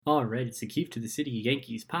All right, it's the Keith to the City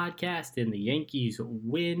Yankees podcast, and the Yankees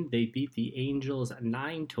win. They beat the Angels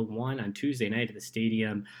 9-1 on Tuesday night at the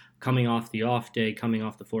stadium, coming off the off day, coming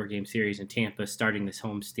off the 4-game series in Tampa, starting this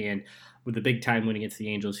homestand with a big time win against the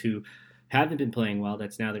Angels, who haven't been playing well.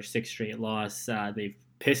 That's now their sixth straight loss. They've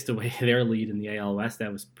pissed away their lead in the AL West.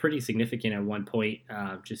 That was pretty significant at one point.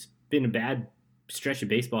 Just been a bad stretch of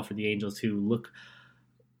baseball for the Angels, who look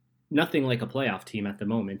nothing like a playoff team at the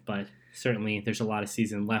moment, but certainly there's a lot of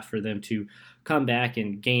season left for them to come back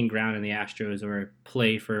and gain ground in the Astros or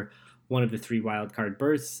play for one of the three wild card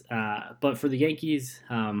berths. But for the Yankees,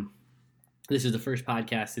 this is the first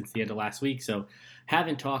podcast since the end of last week, so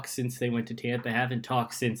haven't talked since they went to Tampa, haven't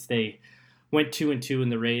talked since they went 2-2 in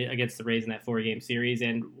the against the Rays in that 4-game series.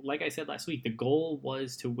 And like I said last week, the goal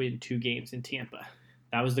was to win 2 games in Tampa.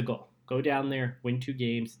 That was the goal. Go down there, win 2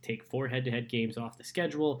 games, take 4 head-to-head games off the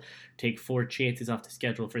schedule, take 4 chances off the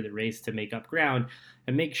schedule for the Rays to make up ground,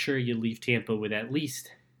 and make sure you leave Tampa with at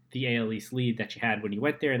least the AL East lead that you had when you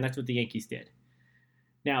went there, and that's what the Yankees did.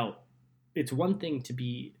 Now, it's one thing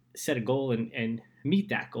to set a goal and meet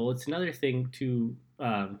that goal. It's another thing to,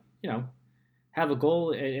 have a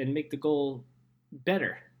goal and make the goal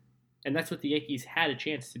better. And that's what the Yankees had a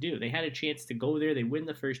chance to do. They had a chance to go there. They win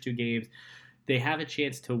the first 2 games. They have a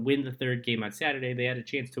chance to win the 3rd game on Saturday. They had a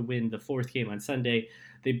chance to win the 4th game on Sunday.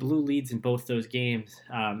 They blew leads in both those games.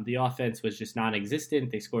 The offense was just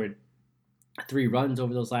non-existent. They scored 3 runs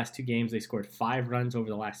over those last 2 games. They scored 5 runs over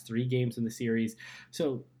the last 3 games in the series.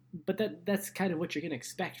 But that's kind of what you're going to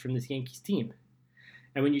expect from this Yankees team.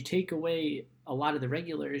 And when you take away a lot of the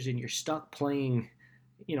regulars and you're stuck playing,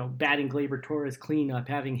 batting Gleyber Torres cleanup,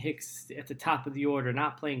 having Hicks at the top of the order,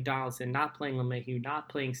 not playing Donaldson, not playing LeMahieu, not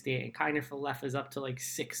playing Stanton, Kiner Falefa up to like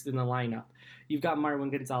 6th in the lineup. You've got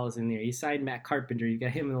Marwin Gonzalez in there. You signed Matt Carpenter. You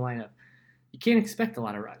got him in the lineup. You can't expect a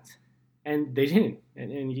lot of runs. And they didn't.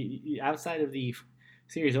 And outside of the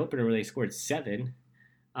series opener where they scored 7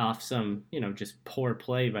 off some, just poor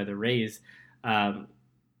play by the Rays,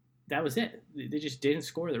 that was it. They just didn't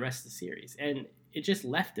score the rest of the series. And it just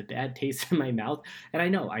left a bad taste in my mouth. And I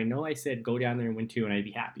know I said go down there and win 2 and I'd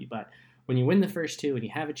be happy. But when you win the first 2 and you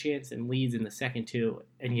have a chance and leads in the second 2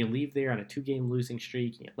 and you leave there on a 2-game losing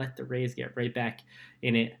streak and you let the Rays get right back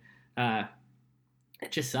in it,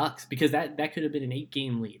 it just sucks because that could have been an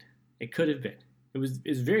 8-game lead. It could have been. It was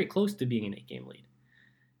very close to being an 8-game lead.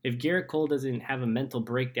 If Garrett Cole doesn't have a mental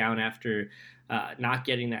breakdown after not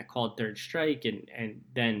getting that called 3rd strike and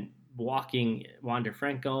then walking Wander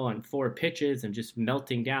Franco on 4 pitches and just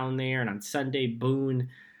melting down there, and on Sunday, Boone,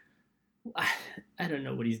 I don't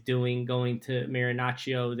know what he's doing going to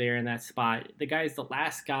Marinaccio there in that spot. The guy's the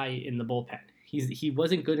last guy in the bullpen. He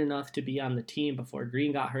wasn't good enough to be on the team before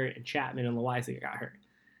Green got hurt and Chapman and Loaiza got hurt.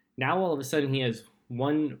 Now all of a sudden he has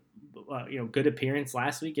one good appearance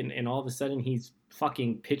last week, and all of a sudden he's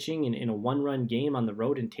fucking pitching in a 1-run game on the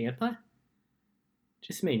road in Tampa.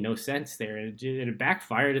 Just made no sense there. It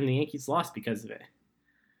backfired, and the Yankees lost because of it.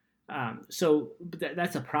 So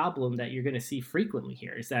that's a problem that you're going to see frequently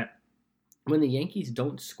here, is that when the Yankees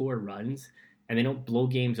don't score runs and they don't blow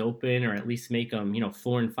games open or at least make them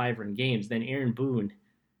 4 and 5 run games, then Aaron Boone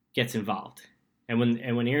gets involved. And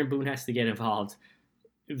when Aaron Boone has to get involved,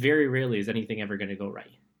 very rarely is anything ever going to go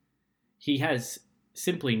right. He has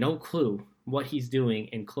simply no clue what he's doing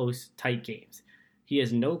in close, tight games. He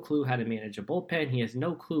has no clue how to manage a bullpen. He has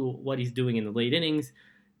no clue what he's doing in the late innings.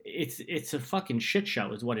 It's a fucking shit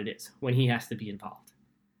show is what it is when he has to be involved.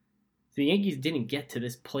 The Yankees didn't get to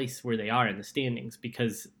this place where they are in the standings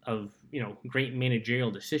because of, great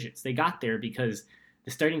managerial decisions. They got there because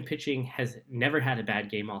the starting pitching has never had a bad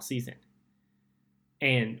game all season.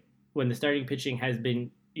 And when the starting pitching has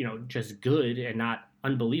been, just good and not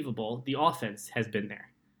unbelievable, the offense has been there.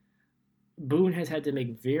 Boone has had to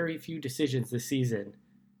make very few decisions this season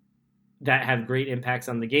that have great impacts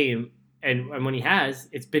on the game. And when he has,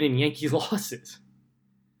 it's been in Yankees losses.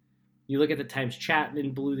 You look at the times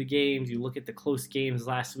Chapman blew the games. You look at the close games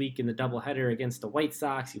last week in the doubleheader against the White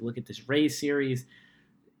Sox. You look at this Rays series.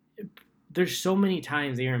 There's so many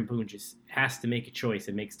times Aaron Boone just has to make a choice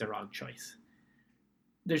and makes the wrong choice.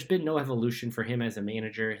 There's been no evolution for him as a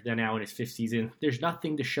manager. They're now in his 5th season. There's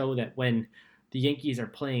nothing to show that when the Yankees are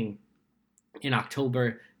playing in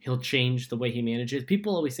October, he'll change the way he manages.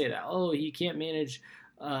 People always say that, he can't manage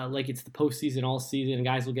like it's the postseason all season and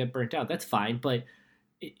guys will get burnt out. That's fine, but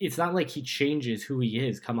it's not like he changes who he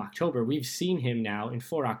is come October. We've seen him now in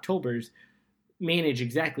 4 Octobers manage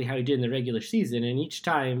exactly how he did in the regular season, and each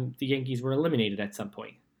time the Yankees were eliminated at some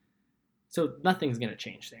point. So nothing's going to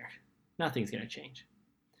change there. Nothing's going to change.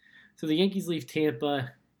 So the Yankees leave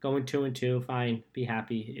Tampa going 2-2. Fine, be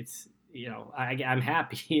happy. I'm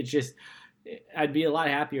happy. It's just I'd be a lot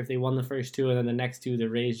happier if they won the first two and then the next two the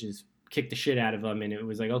Rays just kicked the shit out of them, and it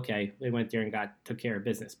was like, okay, they went there and took care of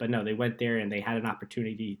business. But no, they went there and they had an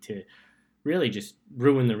opportunity to really just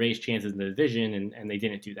ruin the Rays' chances in the division, and they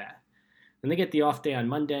didn't do that. Then they get the off day on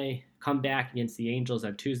Monday, come back against the Angels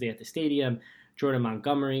on Tuesday at the stadium. Jordan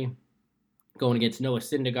Montgomery going against Noah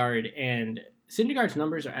Syndergaard, and Syndergaard's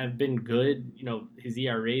numbers have been good. His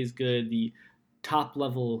ERA is good. The top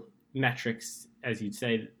level metrics, as you'd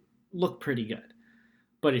say, look pretty good.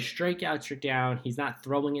 But his strikeouts are down. He's not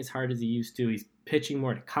throwing as hard as he used to. He's pitching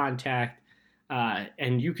more to contact,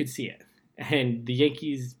 and you could see it. And the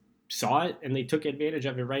Yankees saw it, and they took advantage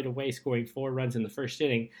of it right away, scoring 4 runs in the first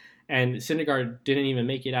inning. And Syndergaard didn't even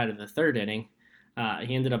make it out of the third inning.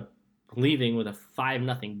 He ended up leaving with a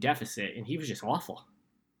 5-0 deficit, and he was just awful.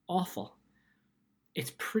 Awful.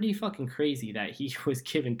 It's pretty fucking crazy that he was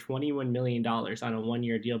given $21 million on a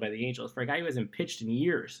 1-year deal by the Angels for a guy who hasn't pitched in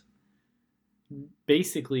years.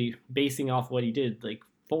 Basically basing off what he did like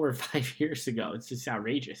 4 or 5 years ago. It's just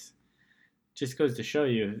outrageous. Just goes to show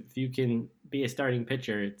you, if you can be a starting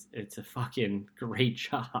pitcher, it's a fucking great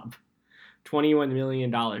job. $21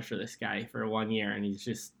 million for this guy for 1 year, and he's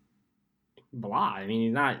just blah. I mean,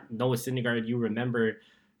 he's not Noah Syndergaard you remember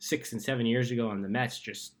 6 and 7 years ago on the Mets,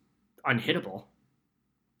 just unhittable.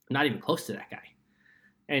 Not even close to that guy.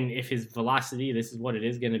 And if his velocity, this is what it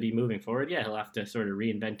is going to be moving forward, yeah, he'll have to sort of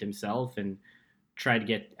reinvent himself and try to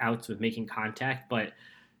get outs with making contact, but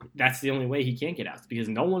that's the only way he can't get outs because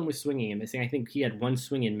no one was swinging and missing. I think he had 1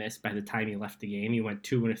 swing and miss by the time he left the game. He went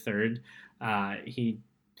 2 1/3. He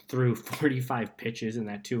threw 45 pitches in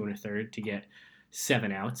that 2 1/3 to get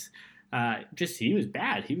 7 outs. He was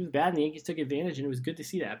bad. He was bad, and the Yankees took advantage, and it was good to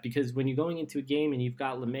see that because when you're going into a game and you've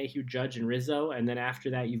got LeMahieu, Judge, and Rizzo, and then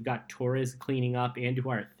after that you've got Torres cleaning up,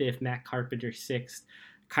 Andujar at 5th, Matt Carpenter 6th,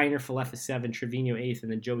 Kiner Falefa 7th, Trevino 8th,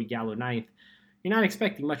 and then Joey Gallo 9th, you're not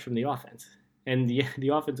expecting much from the offense. And the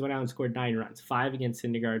offense went out and scored 9 runs, 5 against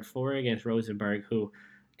Syndergaard, 4 against Rosenberg, who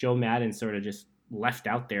Joe Maddon sort of just left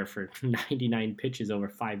out there for 99 pitches over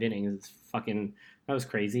 5 innings. That was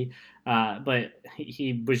crazy. But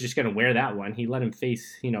he was just going to wear that one. He let him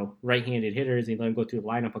face, right-handed hitters. He let him go through the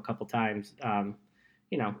lineup a couple times. I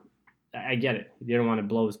get it. You don't want to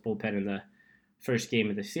blow his bullpen in the first game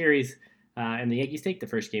of the series. And the Yankees take the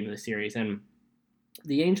first game of the series. And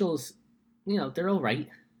the Angels, they're all right.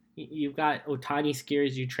 You've got Ohtani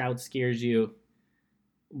scares you, Trout scares you,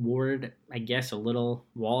 Ward, I guess, a little,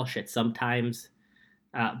 Walsh at sometimes.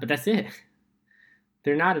 But that's it.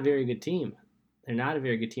 They're not a very good team. They're not a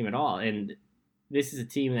very good team at all. And this is a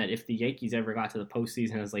team that if the Yankees ever got to the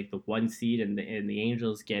postseason as like the 1 seed and the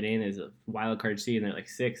Angels get in as a wild card seed and they're like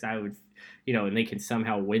 6, I would, and they can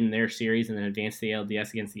somehow win their series and then advance the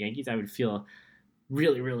ALDS against the Yankees, I would feel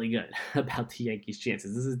really, really good about the Yankees'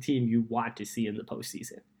 chances. This is a team you want to see in the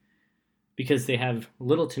postseason because they have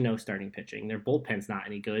little to no starting pitching. Their bullpen's not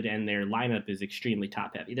any good, and their lineup is extremely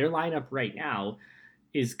top-heavy. Their lineup right now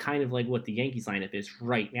is kind of like what the Yankees lineup is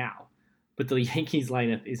right now. But the Yankees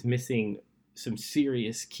lineup is missing some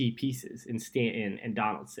serious key pieces in Stanton and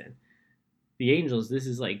Donaldson. The Angels, this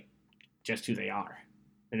is like just who they are.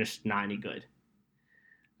 They're just not any good.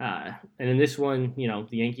 And in this one, the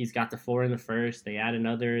Yankees got the 4 in the first. They add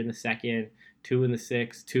another in the second, 2 in the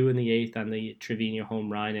 6th, 2 in the 8th on the Trevino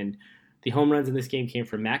home run. And the home runs in this game came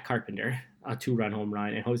from Matt Carpenter, a 2-run home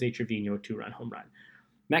run, and Jose Trevino, a 2-run home run.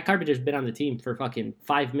 Matt Carpenter's been on the team for fucking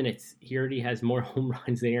 5 minutes. He already has more home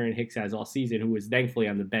runs than Aaron Hicks has all season, who was thankfully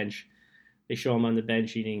on the bench. They show him on the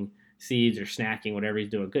bench eating seeds or snacking, whatever he's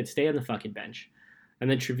doing. Good, stay on the fucking bench. And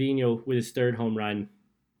then Trevino with his 3rd home run.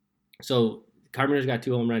 So Carpenter's got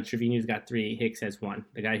 2 home runs. Trevino's got 3. Hicks has 1.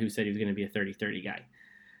 The guy who said he was going to be a 30-30 guy.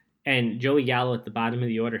 And Joey Gallo at the bottom of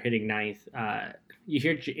the order hitting 9th. You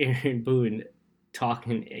hear Aaron Boone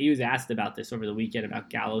talking. He was asked about this over the weekend about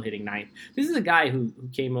Gallo hitting 9th. This is a guy who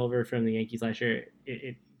came over from the Yankees last year.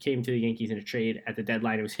 It came to the Yankees in a trade at the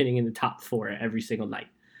deadline. It was hitting in the top 4 every single night.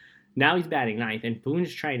 Now he's batting 9th, and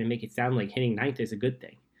Boone's trying to make it sound like hitting 9th is a good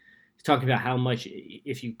thing. He's talking about how much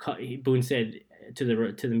Boone said to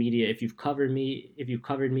the media, if you've covered me,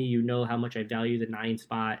 you know how much I value the 9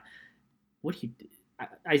 spot.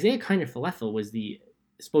 Isaiah Kiner Falefa was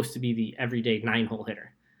supposed to be the everyday 9-hole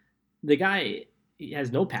hitter. The guy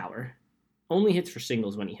has no power, only hits for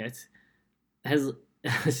singles when he hits, has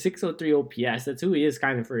a 603 OPS. That's who he is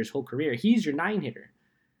kind of for his whole career. He's your 9 hitter.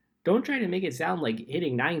 Don't try to make it sound like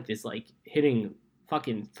hitting 9th is like hitting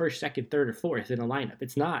fucking 1st, 2nd, 3rd, or 4th in a lineup.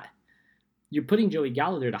 It's not. You're putting Joey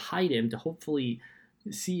Gallo there to hide him, to hopefully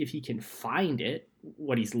see if he can find it,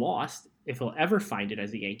 what he's lost, if he'll ever find it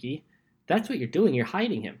as a Yankee. That's what you're doing. You're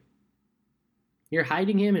hiding him. You're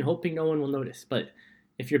hiding him and hoping no one will notice. But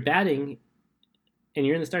if you're batting and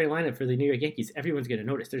you're in the starting lineup for the New York Yankees, everyone's going to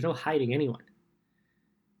notice. There's no hiding anyone.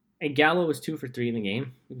 And Gallo was 2 for 3 in the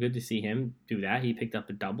game. Good to see him do that. He picked up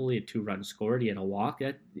a double. He had 2 runs scored. He had a walk.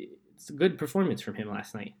 It's a good performance from him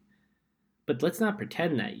last night. But let's not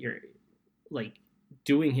pretend that you're like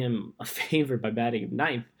doing him a favor by batting him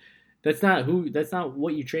ninth. That's not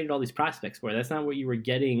what you traded all these prospects for. That's not what you were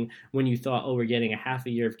getting when you thought, oh, we're getting a half a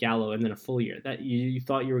year of Gallo and then a full year. That you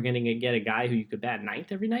thought you were going to get a guy who you could bat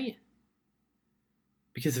ninth every night?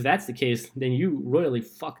 Because if that's the case, then you royally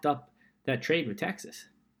fucked up that trade with Texas.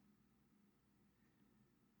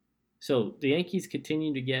 So the Yankees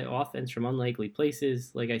continue to get offense from unlikely places.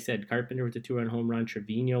 Like I said, Carpenter with the 2-run home run,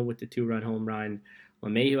 Trevino with the 2-run home run,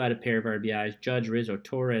 LeMahieu had a pair of RBIs, Judge, Rizzo,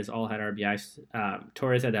 Torres all had RBIs.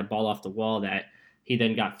 Torres had that ball off the wall that he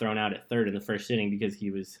then got thrown out at third in the first inning because he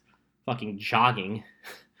was fucking jogging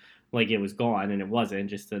like it was gone, and it wasn't.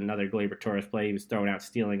 Just another Gleyber Torres play. He was thrown out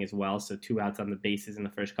stealing as well, so 2 outs on the bases in the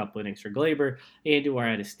first couple innings for Gleyber. Andujar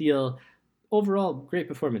had a steal. Overall, great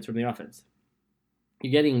performance from the offense.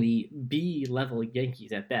 You're getting the B-level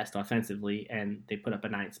Yankees at best offensively, and they put up a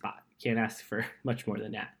 9th spot. Can't ask for much more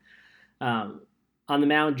than that. On the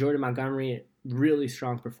mound, Jordan Montgomery, really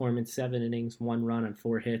strong performance, 7 innings, 1 run on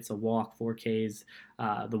 4 hits, a walk, 4 Ks.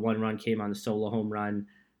 The 1 run came on the solo home run.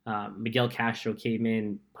 Miguel Castro came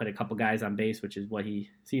in, put a couple guys on base, which is what he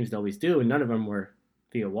seems to always do, and none of them were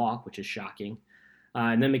via walk, which is shocking.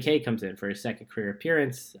 And then McKay comes in for his second career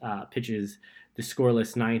appearance, pitches the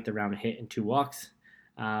scoreless 9th around a hit and 2 walks.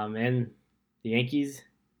 And the Yankees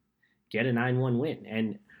get a 9-1 win.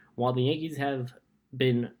 And while the Yankees have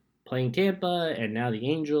been playing Tampa and now the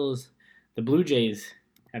Angels, the Blue Jays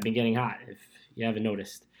have been getting hot, if you haven't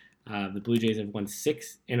noticed. The Blue Jays have won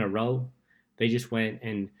 6 in a row. They just went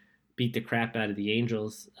and beat the crap out of the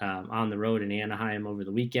Angels on the road in Anaheim over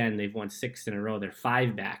the weekend. They've won 6 in a row. They're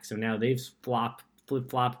 5 back. So now they've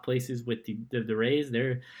flip-flop places with the Rays.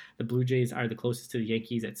 The Blue Jays are the closest to the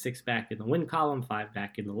Yankees at 6 back in the win column, 5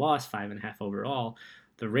 back in the loss, 5.5 overall.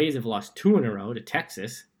 The Rays have lost 2 in a row to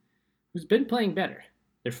Texas, who's been playing better.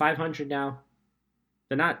 They're 500 now.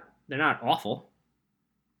 They're not awful.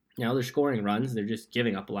 You know, they're scoring runs. They're just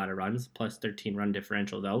giving up a lot of runs, plus 13 run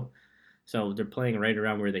differential, though. So they're playing right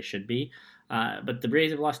around where they should be. But the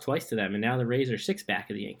Rays have lost twice to them, and now the Rays are 6 back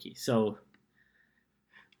of the Yankees. So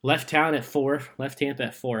left Tampa at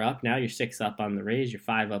 4 up. Now you're 6 up on the Rays. You're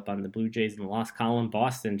 5 up on the Blue Jays in the loss column.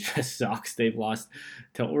 Boston just sucks. They've lost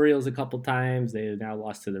to Orioles a couple times. They've now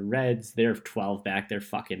lost to the Reds. They're 12 back. They're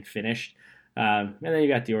fucking finished. And then you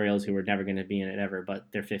got the Orioles, who were never going to be in it ever, but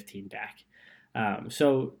they're 15 back.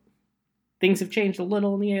 So things have changed a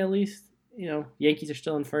little in the AL East. You know, Yankees are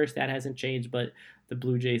still in first. That hasn't changed, but the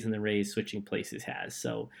Blue Jays and the Rays switching places has.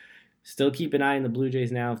 So still keep an eye on the Blue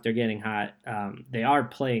Jays now if they're getting hot. They are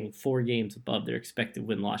playing 4 games above their expected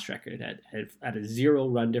win-loss record at a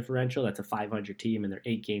 0-run differential. That's a 500 team, and they're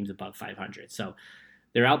 8 games above 500. So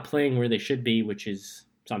they're outplaying where they should be, which is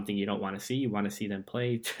something you don't want to see. You want to see them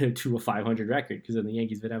play to a 500 record, because then the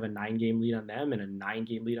Yankees would have a 9-game lead on them and a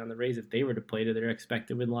 9-game lead on the Rays if they were to play to their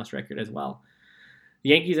expected win-loss record as well. The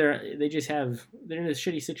Yankees they're in a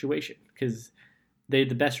shitty situation because they have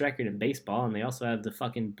the best record in baseball, and they also have the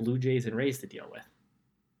fucking Blue Jays and Rays to deal with.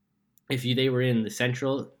 If they were in the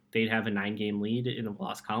Central, they'd have a 9-game lead in the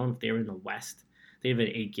loss column. If they were in the West, they have an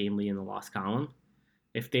 8-game lead in the loss column.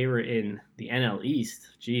 If they were in the NL East,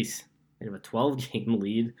 they have a 12-game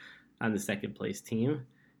lead on the second-place team.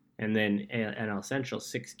 And then NL Central,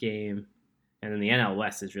 6-game. And then the NL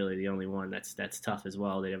West is really the only one that's tough as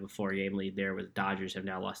well. They have a 4-game lead there, where the Dodgers have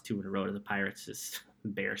now lost 2 in a row to the Pirates. It's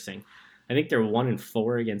embarrassing. I think they're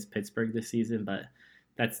 1-4 against Pittsburgh this season, but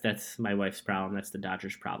that's my wife's problem. That's the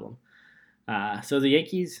Dodgers' problem. So the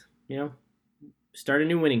Yankees, start a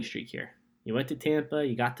new winning streak here. You went to Tampa,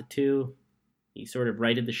 you got the 2, you sort of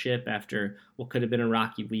righted the ship after what could have been a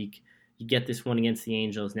rocky week. You get this one against the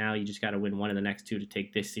Angels. Now you just got to win one of the next 2 to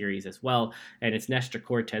take this series as well. And it's Nestor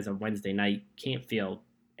Cortes on Wednesday night. Can't feel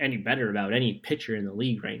any better about any pitcher in the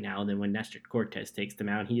league right now than when Nestor Cortes takes the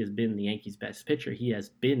mound. He has been the Yankees' best pitcher. He has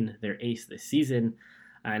been their ace this season.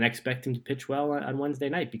 And I expect him to pitch well on Wednesday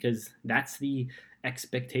night, because that's the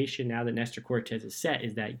expectation now that Nestor Cortes is set,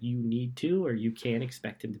 is that you need to, or you can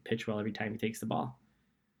expect him to pitch well every time he takes the ball.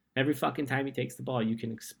 Every fucking time he takes the ball, you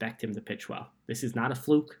can expect him to pitch well. This is not a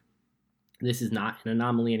fluke. This is not an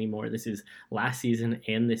anomaly anymore. This is last season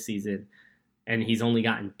and this season, and he's only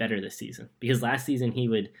gotten better this season. Because last season he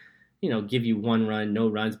would, give you 1 run, no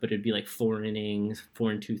runs, but it'd be like 4 innings,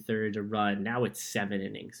 4 2/3 a run. Now it's 7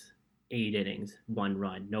 innings, 8 innings, 1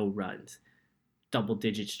 run, no runs,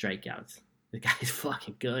 double-digit strikeouts. The guy's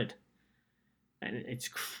fucking good. And it's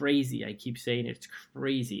crazy. I keep saying it's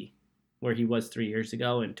crazy where he was 3 years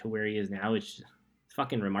ago and to where he is now. It's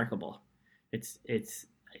fucking remarkable.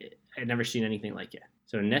 I've never seen anything like it.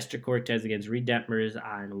 So Nestor Cortes against Reed Detmers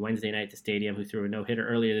on Wednesday night at the stadium, who threw a no-hitter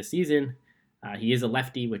earlier this season. He is a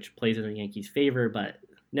lefty, which plays in the Yankees' favor, but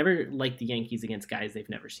never liked the Yankees against guys they've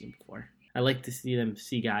never seen before. I like to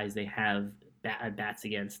see guys they have bats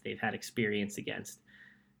against, they've had experience against.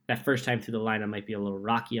 That first time through the lineup might be a little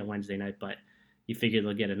rocky on Wednesday night, but you figure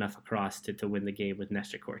they'll get enough across to win the game with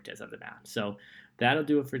Nestor Cortes on the mound. So that'll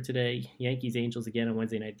do it for today. Yankees-Angels again on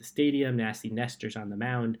Wednesday night at the stadium. Nasty Nestor's on the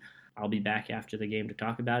mound. I'll be back after the game to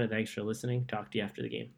talk about it. Thanks for listening. Talk to you after the game.